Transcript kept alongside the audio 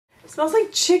smells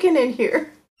like chicken in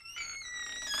here.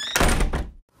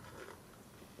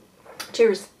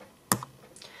 Cheers.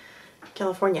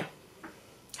 California.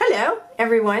 Hello,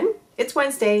 everyone. It's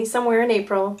Wednesday, somewhere in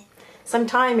April.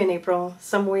 Sometime in April,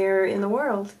 somewhere in the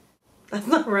world. That's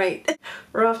not right.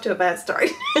 We're off to a bad start.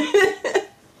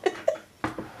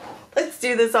 Let's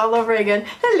do this all over again.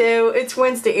 Hello, it's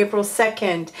Wednesday, April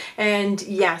 2nd. And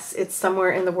yes, it's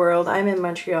somewhere in the world. I'm in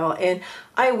Montreal, and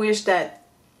I wish that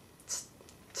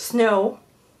snow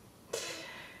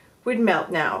would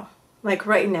melt now. Like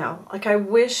right now. Like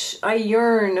I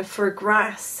yearn for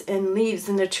grass and leaves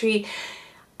in the tree.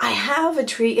 I have a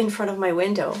tree in front of my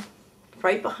window,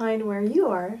 right behind where you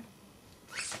are.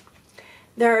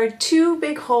 There are two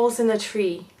big holes in the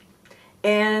tree,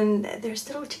 and there's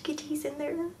little chickadees in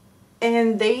there.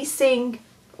 And they sing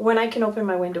when I can open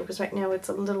my window, because right now it's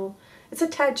a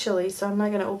tad chilly, so I'm not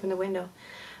going to open the window.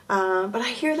 But I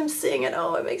hear them sing, and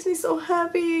oh, it makes me so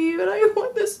happy, but I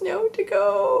want the snow to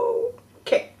go.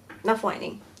 Okay. Enough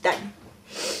whining. Done.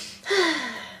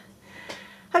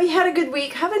 Have you had a good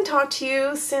week? Haven't talked to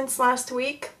you since last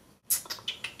week.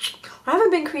 I haven't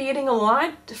been creating a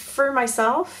lot for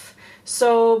myself,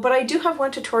 but I do have one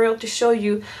tutorial to show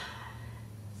you.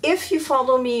 If you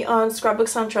follow me on Scrapbook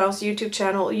Central's YouTube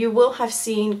channel, you will have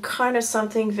seen kind of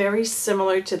something very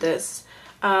similar to this.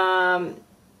 But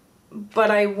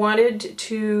I wanted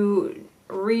to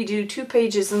redo 2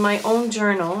 pages in my own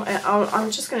journal, and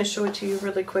I'm just going to show it to you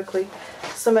really quickly.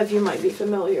 Some of you might be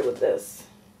familiar with this,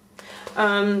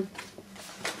 but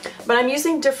I'm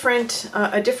using a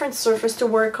different surface to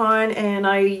work on, and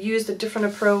I used a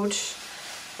different approach,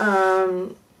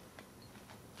 and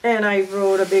I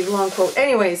wrote a big long quote.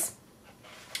 Anyways,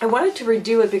 I wanted to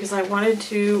redo it because I wanted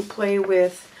to play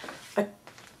with a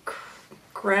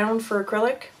ground for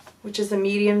acrylic, which is a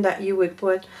medium that you would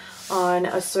put on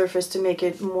a surface to make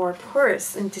it more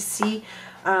porous, and to see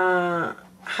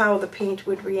how the paint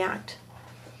would react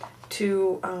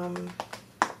to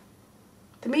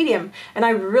the medium. And I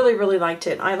really liked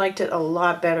it. I liked it a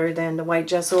lot better than the white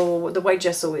gesso. The white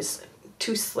gesso is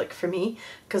too slick for me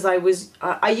because I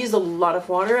used a lot of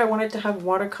water. I wanted to have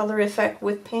watercolor effect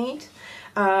with paint.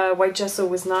 White gesso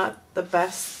was not the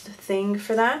best thing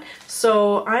for that.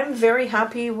 So I'm very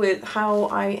happy with how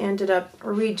I ended up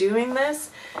redoing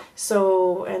this.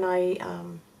 So, and I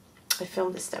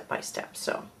filmed it step by step.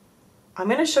 So I'm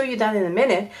going to show you that in a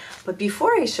minute. But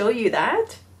before I show you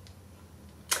that,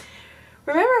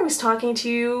 remember I was talking to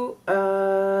you,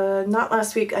 not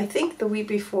last week, I think the week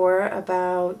before,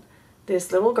 about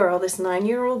this little girl, this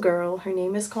 9-year-old girl. Her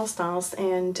name is Constance,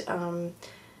 and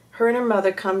her and her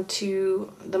mother come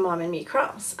to the Mom and Me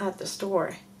cross at the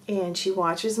store, and she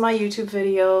watches my YouTube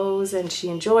videos and she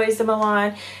enjoys them a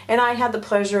lot, and I had the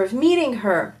pleasure of meeting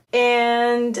her.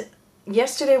 And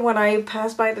yesterday when I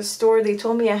passed by the store, they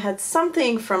told me I had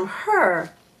something from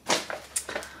her.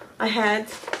 I had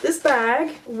this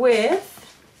bag with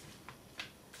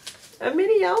a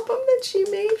mini album that she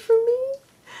made for me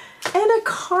and a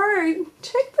card.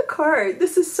 Check the card.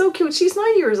 This is so cute. She's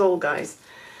 9 years old, guys.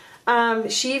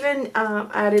 She even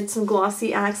added some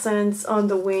glossy accents on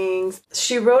the wings.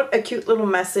 She wrote a cute little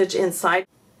message inside.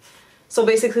 So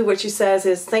basically what she says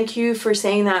is, thank you for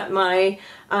saying that my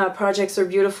projects are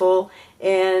beautiful,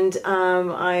 and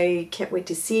I can't wait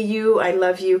to see you. I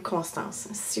love you, Constance.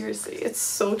 Seriously, it's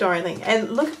so darling.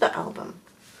 And look at the album.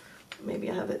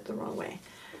 Maybe I have it the wrong way.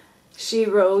 She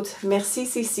wrote merci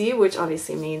CeeCee, which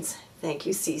obviously means thank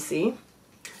you CeeCee.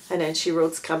 And then she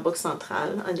wrote Scrapbook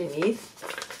Central underneath.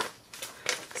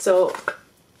 So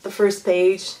the first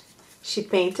page, she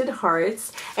painted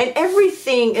hearts, and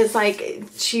everything is like,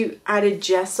 she added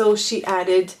gesso, she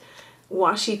added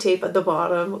washi tape at the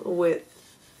bottom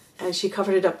and she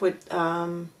covered it up with,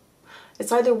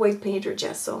 it's either white paint or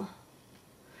gesso.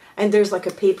 And there's like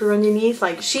a paper underneath.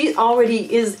 Like, she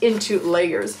already is into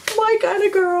layers. My kind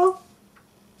of girl.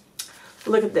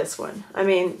 Look at this one. I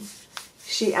mean,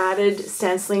 she added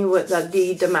stenciling with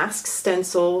the damask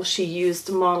stencil. She used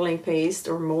modeling paste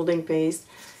or molding paste,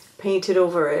 painted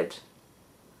over it.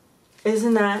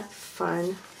 Isn't that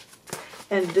fun?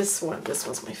 And this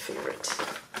one's my favorite.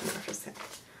 100%.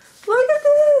 Look at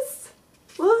this!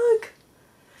 Look!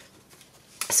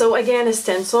 So again, a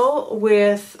stencil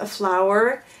with a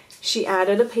flower. She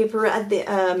added a paper at the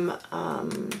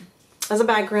as a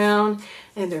background,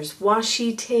 and there's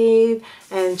washi tape,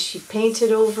 and she painted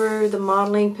over the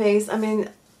modeling paste. I mean,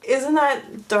 isn't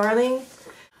that darling?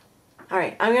 All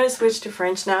right, I'm gonna switch to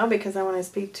French now because I want to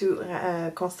speak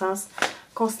to Constance.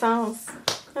 Constance,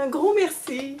 un gros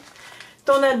merci.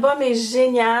 Ton album est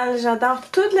génial. J'adore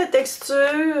toute la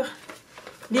texture,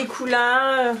 les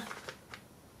couleurs.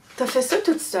 T'as fait ça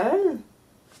toute seule?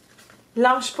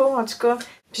 Lâche pas, en tout cas.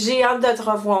 Puis j'ai hâte de te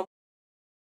revoir.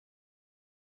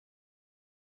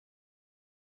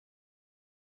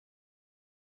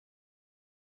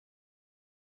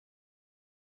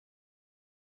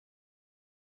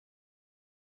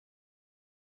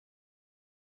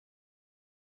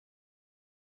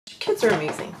 Kids are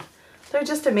amazing. They're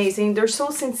just amazing. They're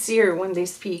so sincere when they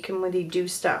speak and when they do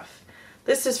stuff.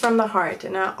 This is from the heart,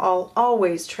 and I'll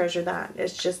always treasure that.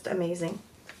 It's just amazing.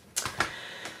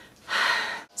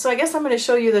 So I guess I'm going to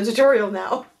show you the tutorial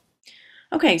now.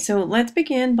 Okay, so let's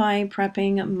begin by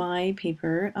prepping my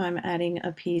paper. I'm adding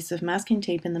a piece of masking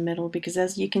tape in the middle because,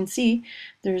 as you can see,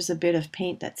 there's a bit of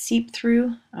paint that seeped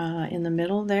through in the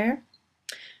middle there,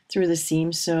 through the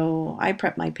seam. So I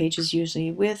prep my pages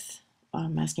usually with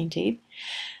masking tape.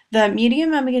 The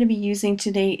medium I'm going to be using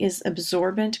today is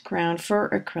absorbent ground for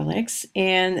acrylics,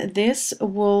 and this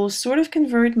will sort of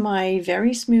convert my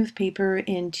very smooth paper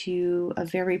into a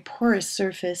very porous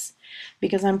surface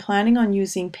because I'm planning on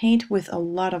using paint with a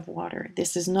lot of water.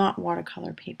 This is not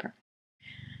watercolor paper.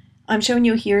 I'm showing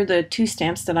you here the two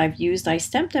stamps that I've used. I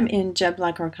stamped them in Jet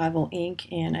Black Archival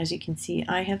ink, and as you can see,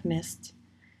 I have missed.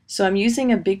 So I'm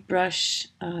using a big brush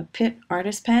Pitt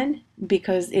artist pen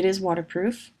because it is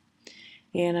waterproof.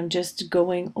 And I'm just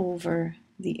going over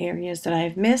the areas that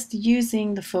I've missed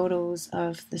using the photos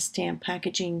of the stamp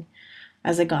packaging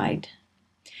as a guide.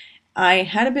 I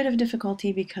had a bit of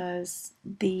difficulty because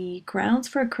the grounds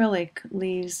for acrylic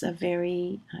leaves a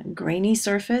very grainy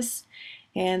surface,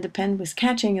 and the pen was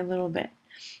catching a little bit.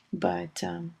 But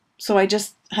so I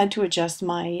just had to adjust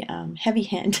my heavy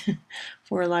hand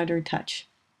for a lighter touch.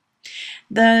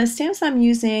 The stamps I'm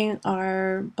using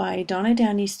are by Donna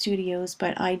Downey Studios,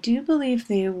 but I do believe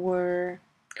they were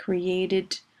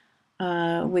created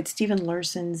with Stephen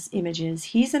Lursen's images.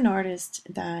 He's an artist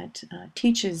that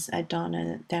teaches at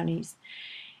Donna Downey's,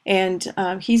 and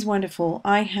he's wonderful.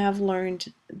 I have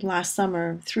learned last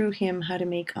summer through him how to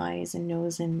make eyes and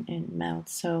nose and mouth,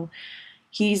 so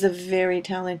he's a very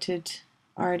talented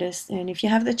artist, and if you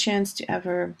have the chance to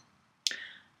ever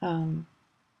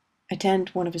attend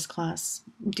one of his class,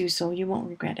 do so. You won't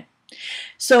regret it.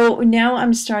 So now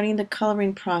I'm starting the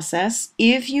coloring process.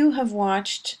 If you have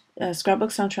watched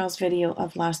Scrapbook Central's video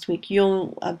of last week,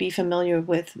 you'll be familiar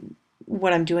with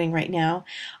what I'm doing right now.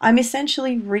 I'm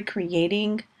essentially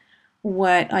recreating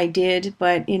what I did,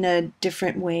 but in a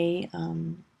different way.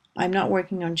 I'm not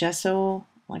working on gesso.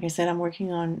 Like I said, I'm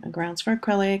working on grounds for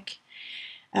acrylic.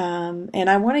 And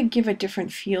I want to give a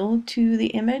different feel to the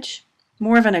image.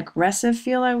 More of an aggressive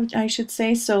feel, I should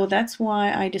say. So that's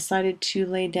why I decided to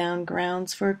lay down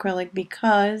grounds for acrylic,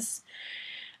 because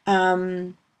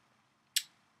it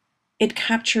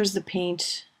captures the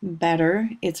paint better.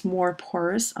 It's more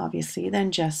porous, obviously,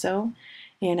 than gesso.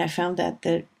 And I found that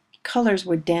the colors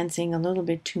were dancing a little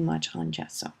bit too much on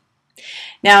gesso.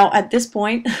 Now, at this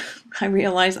point, I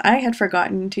realized I had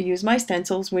forgotten to use my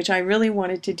stencils, which I really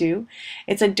wanted to do.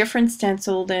 It's a different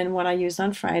stencil than what I used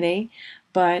on Friday,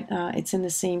 but it's in the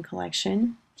same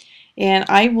collection. And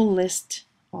I will list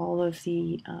all of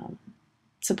the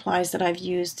supplies that I've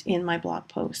used in my blog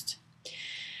post.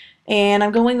 And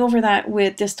I'm going over that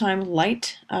with, this time,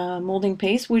 light molding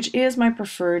paste, which is my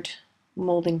preferred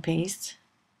molding paste.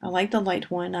 I like the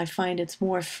light one. I find it's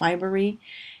more fibery,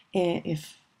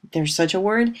 if there's such a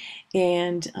word,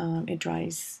 and it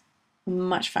dries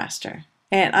much faster.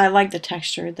 And I like the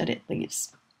texture that it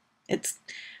leaves. It's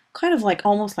kind of like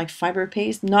almost like fiber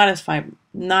paste, not as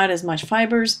much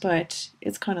fibers, but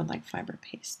it's kind of like fiber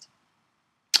paste.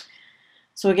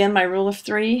 So again, my rule of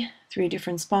three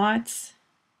different spots,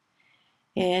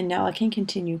 and now I can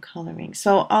continue coloring.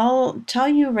 So I'll tell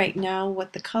you right now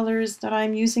what the colors that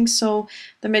I'm using. So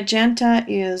the magenta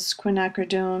is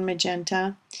quinacridone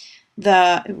magenta,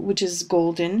 which is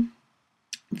golden.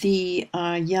 The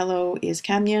yellow is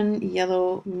cadmium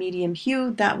yellow medium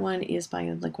hue. That one is by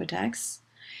Liquitex.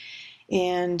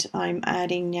 And I'm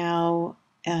adding now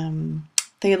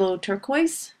phthalo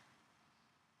turquoise,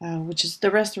 which is, the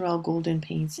rest are all golden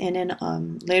paints. And then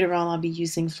later on I'll be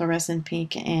using fluorescent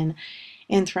pink and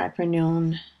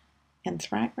anthracnone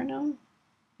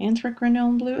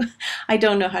blue. I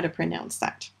don't know how to pronounce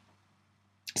that.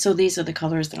 So these are the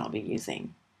colors that I'll be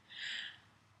using.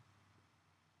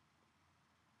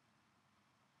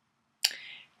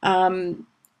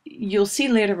 You'll see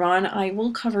later on, I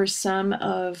will cover some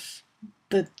of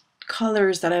the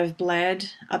colors that I've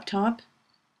bled up top,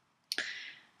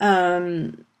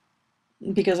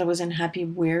 because I wasn't happy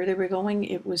where they were going.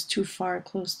 It was too far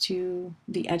close to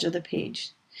the edge of the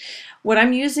page. What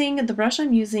I'm using, the brush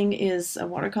I'm using is a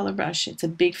watercolor brush. It's a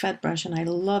big fat brush and I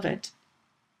love it.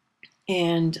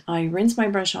 And I rinse my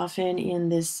brush often in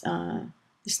this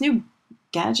this new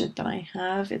gadget that I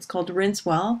have. It's called Rinse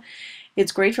Well.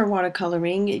 It's great for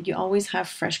watercoloring. You always have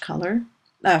fresh color,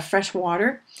 fresh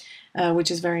water, which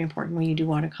is very important when you do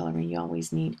watercoloring. You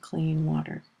always need clean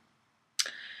water.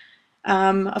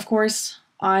 Of course,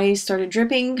 I started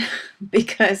dripping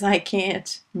because I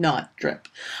can't not drip.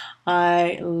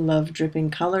 I love dripping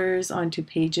colors onto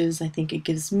pages. I think it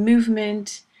gives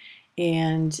movement,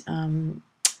 and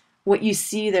what you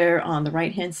see there on the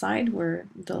right hand side, where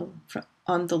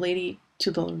on the lady to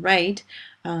the right,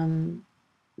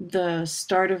 the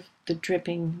start of the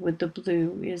dripping with the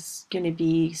blue is going to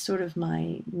be sort of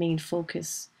my main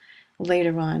focus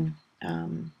later on.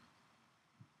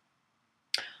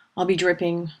 I'll be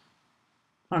dripping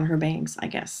on her bangs, I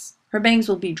guess. Her bangs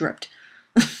will be dripped.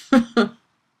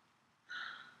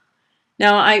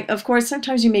 Now, of course,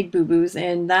 sometimes you make boo-boos,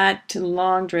 and that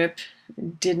long drip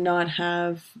did not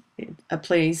have a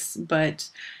place, but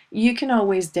you can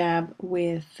always dab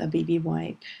with a baby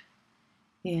wipe.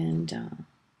 And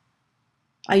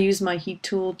I use my heat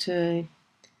tool to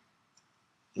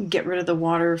get rid of the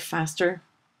water faster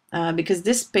because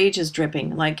this page is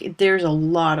dripping. Like, there's a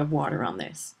lot of water on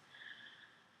this.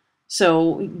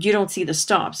 So you don't see the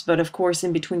stops, but of course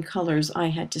in between colors I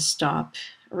had to stop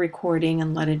recording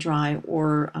and let it dry,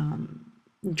 or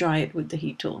dry it with the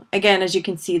heat tool. Again, as you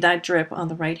can see, that drip on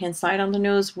the right hand side on the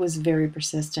nose was very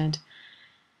persistent.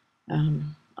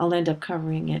 I'll end up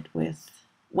covering it with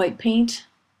white paint,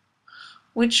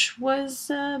 which was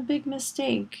a big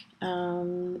mistake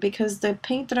because the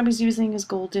paint that I was using is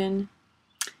golden.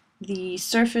 The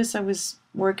surface I was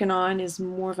working on is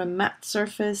more of a matte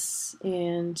surface,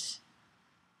 and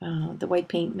the white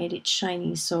paint made it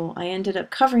shiny, so I ended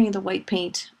up covering the white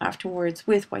paint afterwards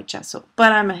with white gesso,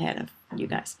 but I'm ahead of you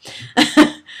guys.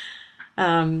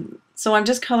 So I'm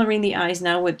just coloring the eyes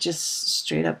now with just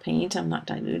straight up paint. I'm not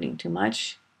diluting too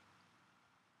much.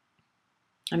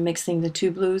 I'm mixing the two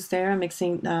blues there. I'm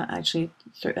mixing actually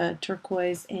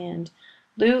turquoise and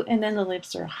blue, and then the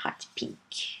lips are hot pink,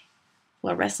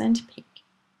 fluorescent pink.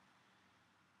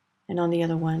 And on the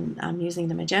other one, I'm using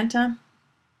the magenta.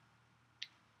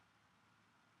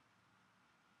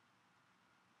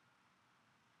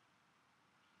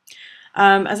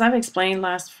 As I've explained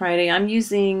last Friday, I'm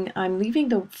leaving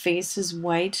the faces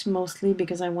white mostly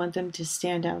because I want them to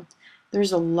stand out.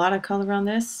 There's a lot of color on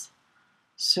this,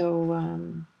 so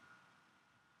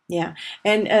yeah.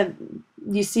 And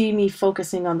you see me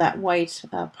focusing on that white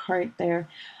part there.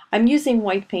 I'm using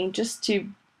white paint just to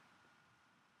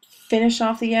finish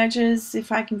off the edges,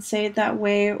 if I can say it that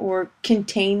way, or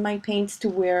contain my paints to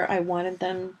where I wanted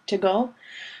them to go.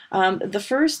 The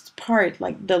first part,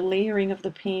 like the layering of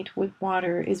the paint with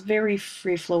water, is very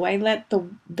free flow. I let the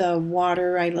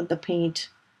the paint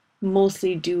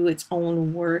mostly do its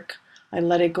own work. I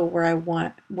let it go where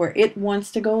it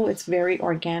wants to go. It's very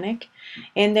organic.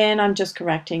 And then I'm just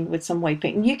correcting with some white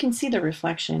paint. And you can see the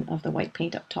reflection of the white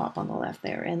paint up top on the left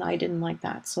there, and I didn't like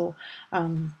that. So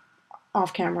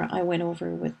off camera, I went over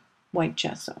with white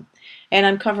gesso. And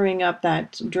I'm covering up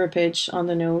that drippage on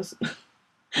the nose.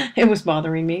 It was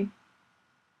bothering me.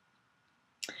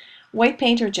 White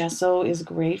paint or gesso is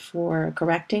great for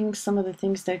correcting some of the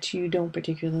things that you don't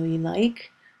particularly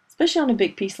like, especially on a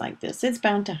big piece like this. It's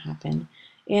bound to happen,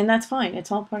 and that's fine.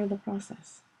 It's all part of the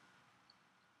process.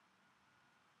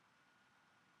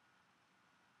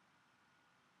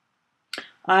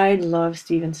 I love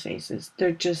Stephen's faces.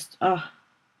 They're just,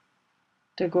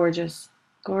 they're gorgeous.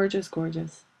 Gorgeous,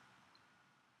 gorgeous.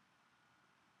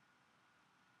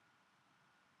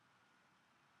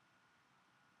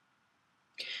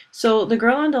 So the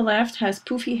girl on the left has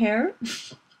poofy hair,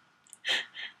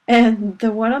 and the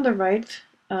one on the right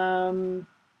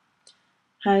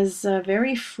has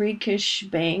very freakish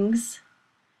bangs.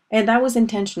 And that was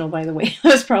intentional, by the way.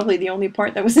 That was probably the only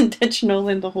part that was intentional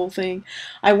in the whole thing.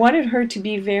 I wanted her to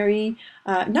be very,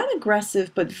 not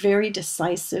aggressive, but very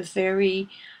decisive, very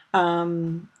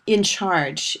in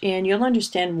charge. And you'll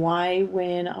understand why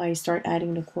when I start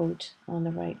adding the quote on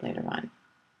the right later on.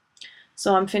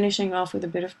 So I'm finishing off with a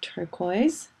bit of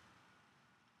turquoise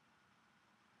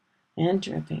and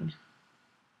dripping.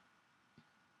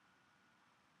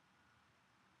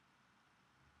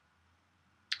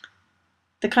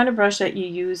 The kind of brush that you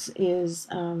use is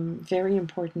very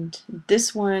important.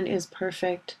 This one is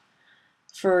perfect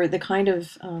for the kind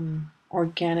of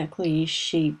organically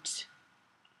shaped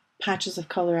patches of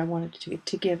color I wanted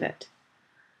to give it.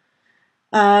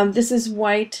 This is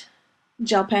white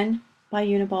gel pen by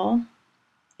Uniball,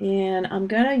 and I'm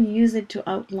gonna use it to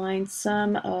outline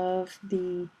some of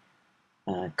the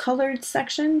colored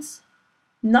sections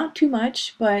Not too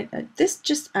much, but this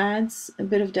just adds a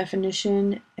bit of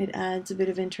definition. It adds a bit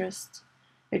of interest.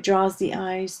 It draws the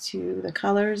eyes to the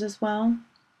colors as well.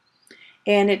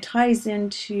 And it ties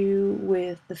into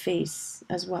with the face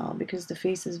as well, because the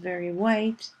face is very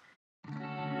white.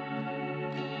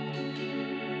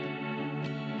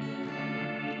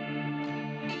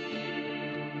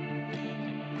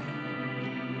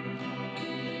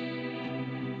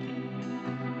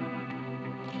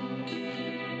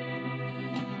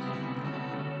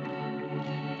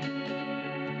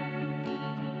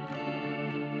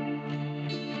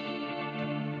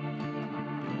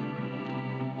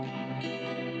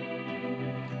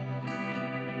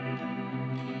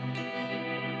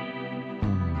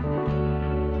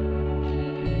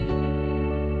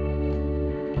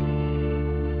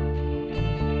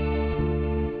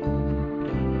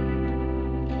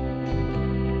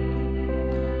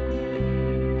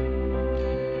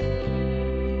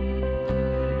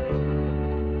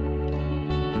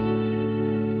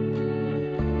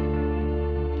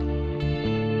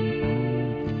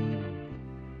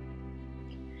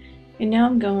 And now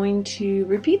I'm going to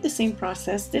repeat the same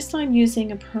process, this time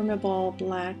using a Permaball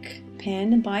black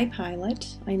pen by Pilot.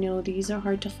 I know these are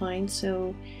hard to find,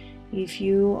 so if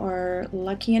you are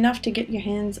lucky enough to get your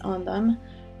hands on them,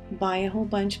 buy a whole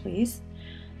bunch, please.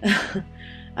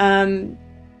 Again,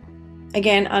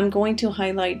 I'm going to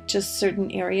highlight just certain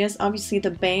areas. Obviously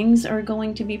the bangs are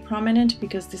going to be prominent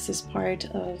because this is part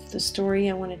of the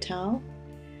story I want to tell.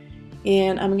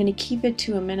 And I'm going to keep it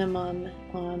to a minimum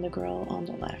on the girl on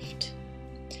the left.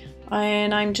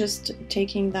 And I'm just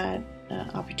taking that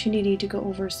opportunity to go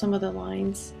over some of the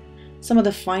lines, some of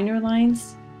the finer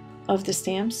lines of the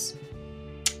stamps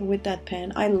with that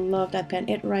pen. I love that pen.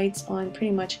 It writes on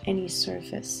pretty much any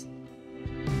surface.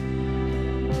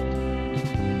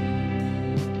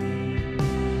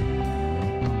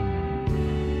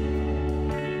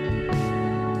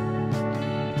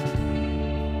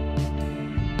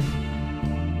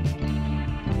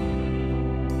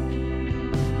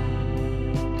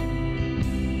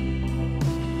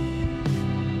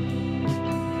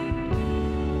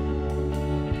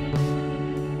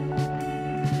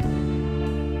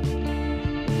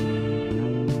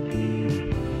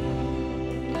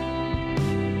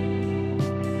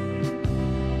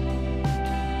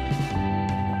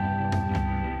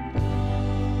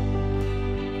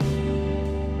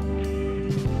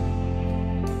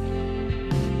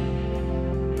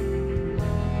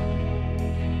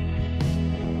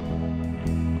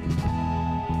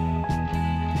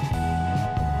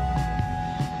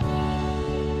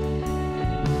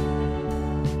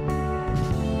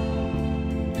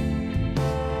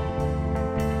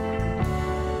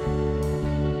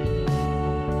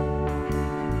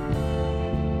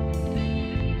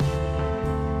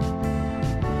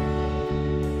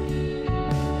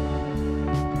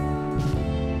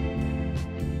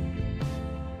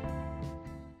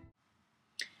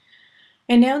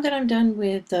 And now that I'm done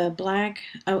with the black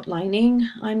outlining,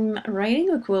 I'm writing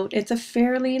a quote. It's a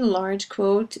fairly large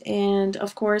quote, and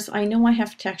of course I know I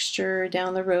have texture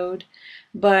down the road,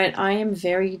 but I am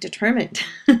very determined.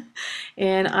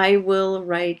 And I will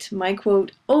write my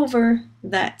quote over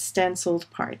that stenciled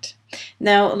part.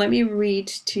 Now let me read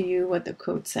to you what the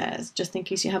quote says, just in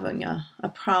case you're having a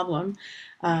problem.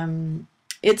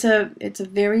 It's a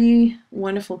very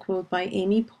wonderful quote by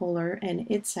Amy Poehler, and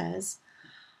it says,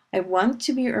 "I want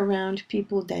to be around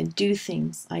people that do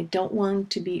things. I don't want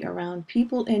to be around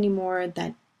people anymore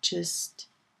that just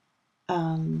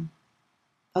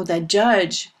that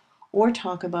judge or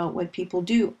talk about what people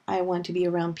do. I want to be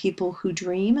around people who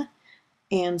dream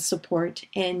and support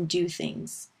and do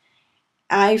things."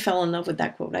 I fell in love with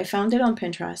that quote. I found it on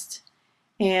Pinterest.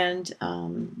 And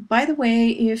by the way,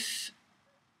 if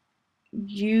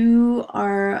you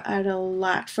are at a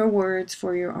lack for words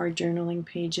for your art journaling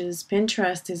pages,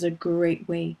 Pinterest is a great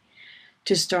way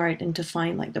to start and to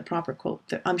find like the proper quote.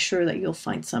 I'm sure that you'll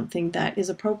find something that is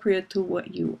appropriate to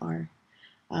what you are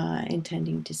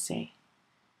intending to say.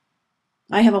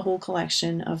 I have a whole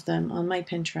collection of them on my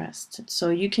Pinterest, so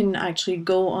you can actually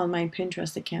go on my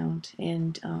Pinterest account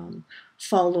and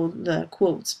follow the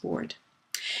quotes board.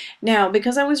 Now,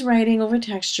 because I was writing over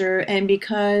texture and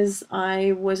because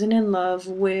I wasn't in love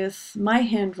with my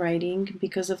handwriting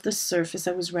because of the surface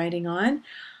I was writing on,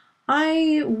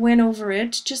 I went over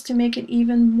it just to make it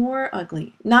even more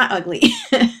ugly. Not ugly.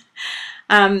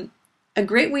 A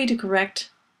great way to correct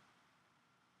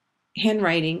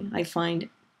handwriting, I find,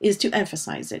 is to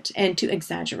emphasize it and to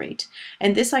exaggerate.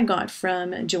 And this I got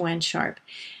from Joanne Sharp.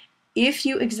 If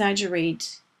you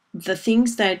exaggerate the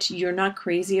things that you're not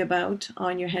crazy about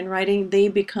on your handwriting, they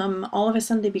become, all of a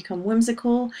sudden, they become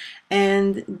whimsical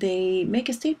and they make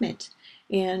a statement.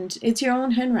 And it's your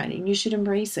own handwriting. You should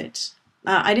embrace it.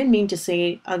 I didn't mean to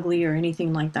say ugly or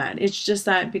anything like that. It's just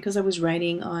that because I was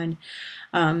writing on,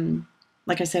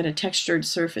 like I said, a textured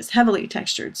surface, heavily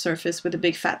textured surface with a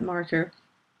big fat marker,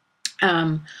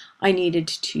 I needed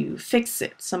to fix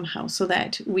it somehow so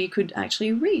that we could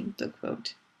actually read the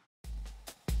quote.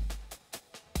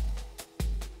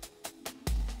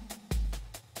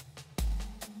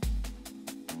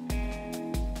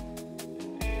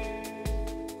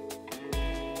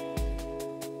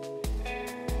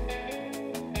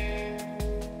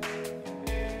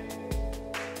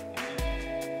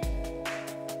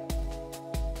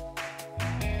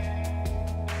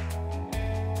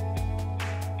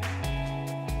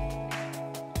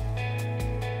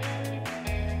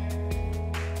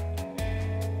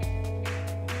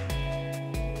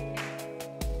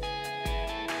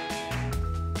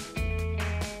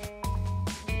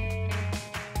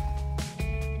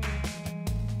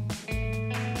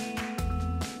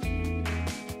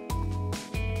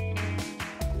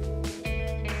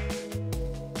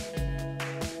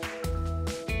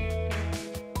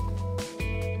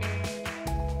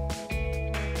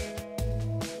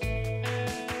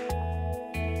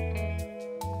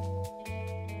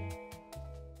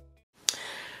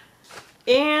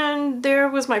 And there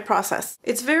was my process.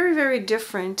 It's very, very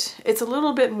different. It's a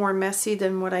little bit more messy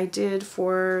than what I did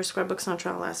for Scrapbook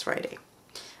Central last Friday.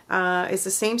 It's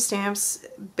the same stamps,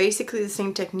 basically the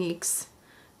same techniques,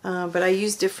 but I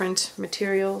used different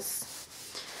materials.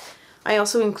 I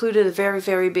also included a very,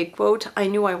 very big quote. I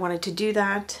knew I wanted to do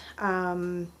that.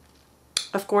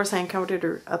 Of course, I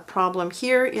encountered a problem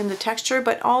here in the texture,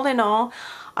 but all in all,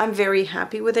 I'm very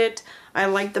happy with it. I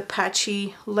like the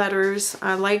patchy letters.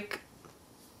 I like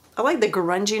the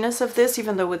grunginess of this,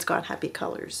 even though it's got happy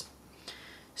colors.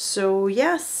 So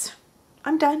yes,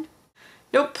 I'm done.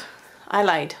 Nope, I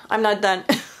lied. I'm not done.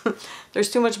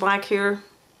 There's too much black here,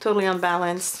 totally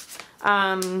unbalanced.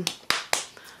 I'm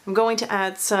going to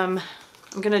add some,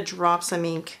 I'm gonna drop some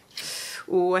ink.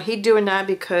 Ooh, I hate doing that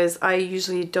because I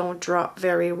usually don't drop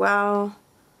very well.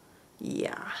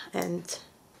 Yeah, and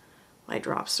my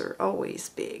drops are always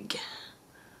big.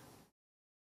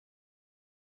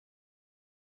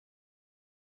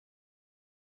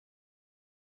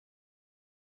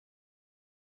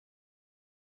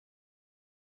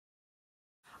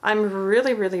 I'm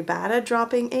really, really bad at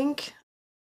dropping ink.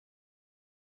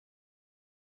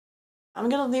 I'm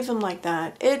gonna leave them like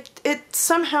that. It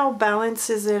somehow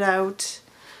balances it out.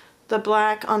 The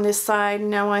black on this side,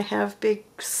 now I have big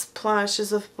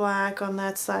splashes of black on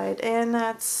that side, and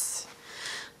that's,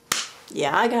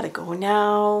 yeah, I gotta go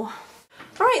now.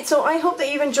 Alright, so I hope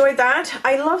that you've enjoyed that.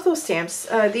 I love those stamps.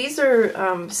 These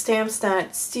are stamps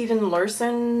that Stephen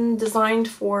Lursen designed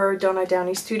for Donna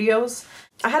Downey Studios.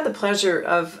 I had the pleasure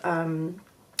of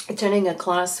attending a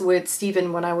class with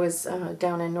Stephen when I was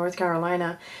down in North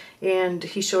Carolina, and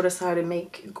he showed us how to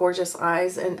make gorgeous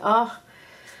eyes, and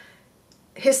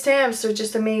his stamps are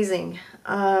just amazing.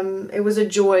 It was a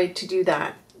joy to do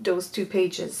that, those 2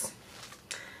 pages.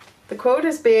 The quote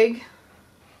is big,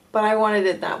 but I wanted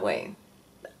it that way.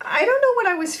 I don't know what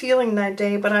I was feeling that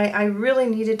day, but I really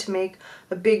needed to make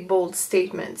a big, bold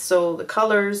statement. So the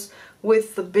colors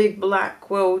with the big black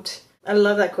quote. I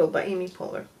love that quote by Amy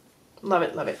Poehler. Love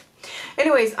it, love it.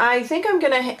 Anyways, I think I'm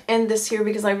gonna end this here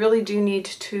because I really do need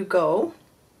to go.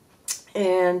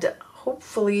 And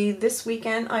hopefully this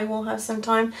weekend I will have some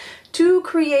time to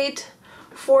create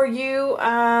for you.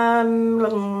 I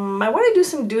want to do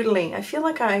some doodling. I feel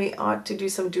like I ought to do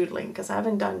some doodling because I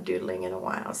haven't done doodling in a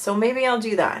while. So maybe I'll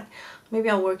do that. Maybe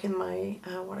I'll work in my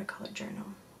watercolor journal.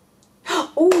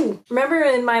 Oh, remember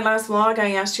in my last vlog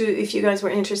I asked you if you guys were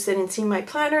interested in seeing my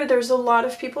planner. There's a lot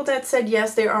of people that said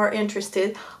yes, they are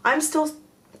interested. I'm still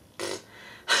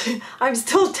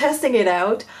testing it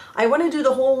out. I want to do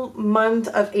the whole month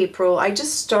of April. I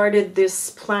just started this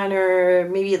planner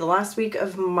maybe the last week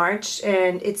of March,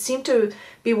 and it seemed to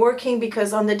be working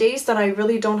because on the days that I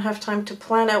really don't have time to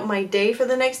plan out my day for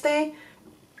the next day,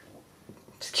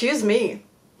 excuse me,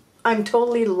 I'm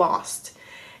totally lost.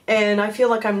 And I feel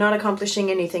like I'm not accomplishing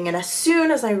anything. And as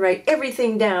soon as I write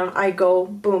everything down, I go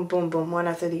boom, boom, boom, one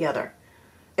after the other.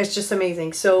 It's just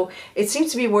amazing. So it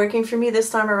seems to be working for me this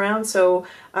time around. So,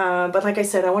 but like I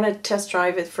said, I want to test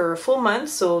drive it for a full month.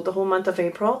 So the whole month of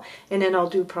April. And then I'll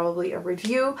do probably a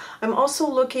review. I'm also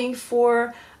looking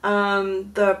for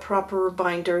the proper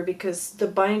binder because the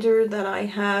binder that I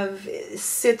have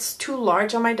sits too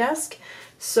large on my desk.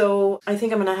 So I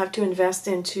think I'm going to have to invest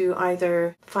into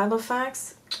either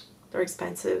Filofax They're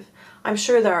expensive. I'm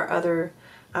sure there are other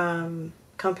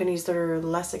companies that are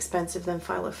less expensive than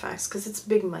Filofax because it's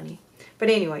big money. But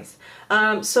anyways,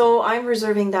 so I'm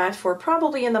reserving that for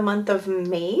probably in the month of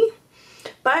May.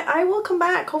 But I will come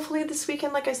back hopefully this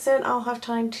weekend. Like I said, I'll have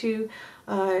time to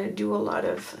do a lot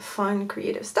of fun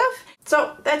creative stuff.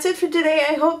 So that's it for today.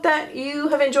 I hope that you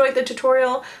have enjoyed the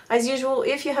tutorial. As usual,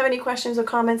 if you have any questions or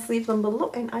comments, leave them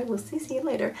below and I will see you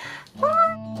later.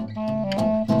 Bye!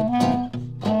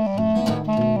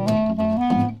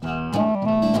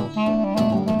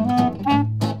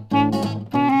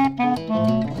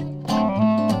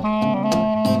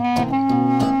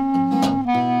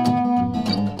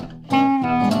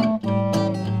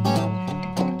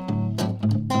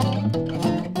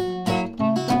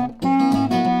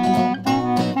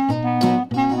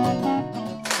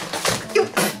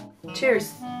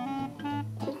 Cheers.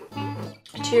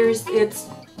 Cheers, it's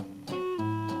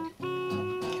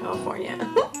California.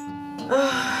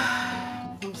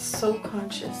 I'm so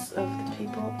conscious of the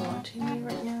people watching me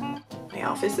right now. My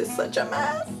office is such a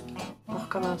mess. On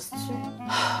recommence-tu?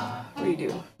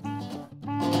 Redo.